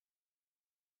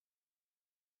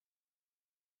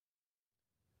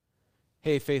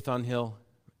Hey, Faith on Hill.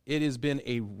 It has been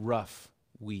a rough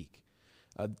week.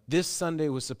 This Sunday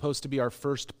was supposed to be our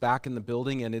first back in the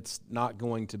building, and it's not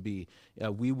going to be.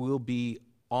 We will be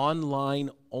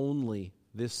online only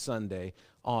this Sunday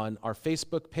on our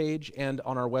Facebook page and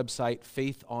on our website,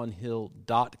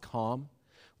 faithonhill.com.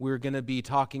 We're going to be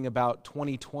talking about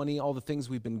 2020, all the things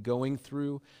we've been going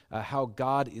through, how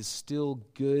God is still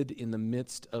good in the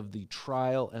midst of the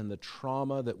trial and the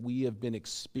trauma that we have been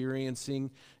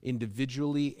experiencing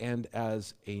individually and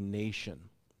as a nation.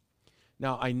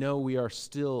 Now, I know we are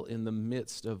still in the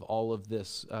midst of all of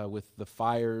this with the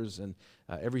fires and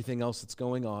everything else that's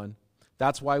going on.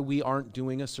 That's why we aren't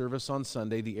doing a service on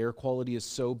Sunday. The air quality is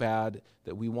so bad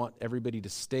that we want everybody to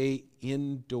stay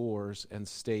indoors and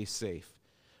stay safe.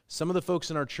 Some of the folks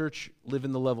in our church live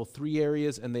in the level 3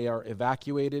 areas and they are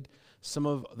evacuated. Some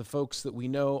of the folks that we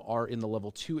know are in the level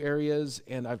 2 areas,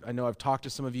 and I know I've talked to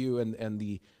some of you, and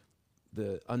the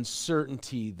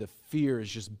uncertainty, the fear is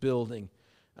just building.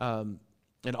 And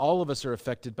all of us are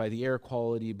affected by the air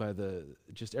quality, by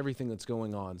just everything that's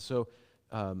going on. So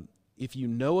if you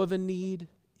know of a need,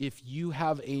 if you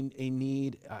have a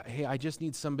need, hey, I just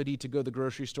need somebody to go to the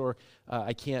grocery store,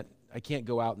 I can't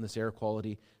go out in this air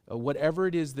quality. Whatever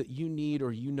it is that you need,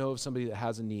 or you know of somebody that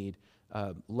has a need,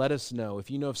 let us know. If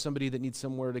you know of somebody that needs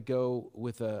somewhere to go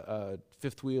with a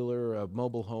fifth wheeler, a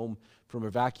mobile home from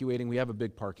evacuating, we have a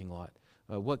big parking lot.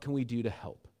 What can we do to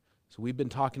help? So we've been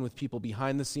talking with people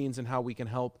behind the scenes and how we can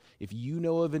help. If you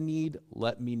know of a need,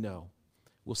 let me know.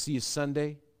 We'll see you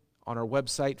Sunday on our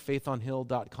website,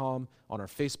 faithonhill.com, on our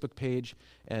Facebook page,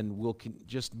 and we'll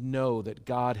just know that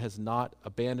God has not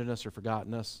abandoned us or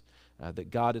forgotten us,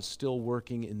 that God is still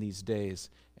working in these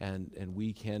days, and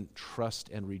we can trust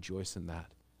and rejoice in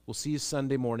that. We'll see you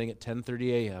Sunday morning at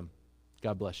 10:30 a.m.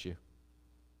 God bless you.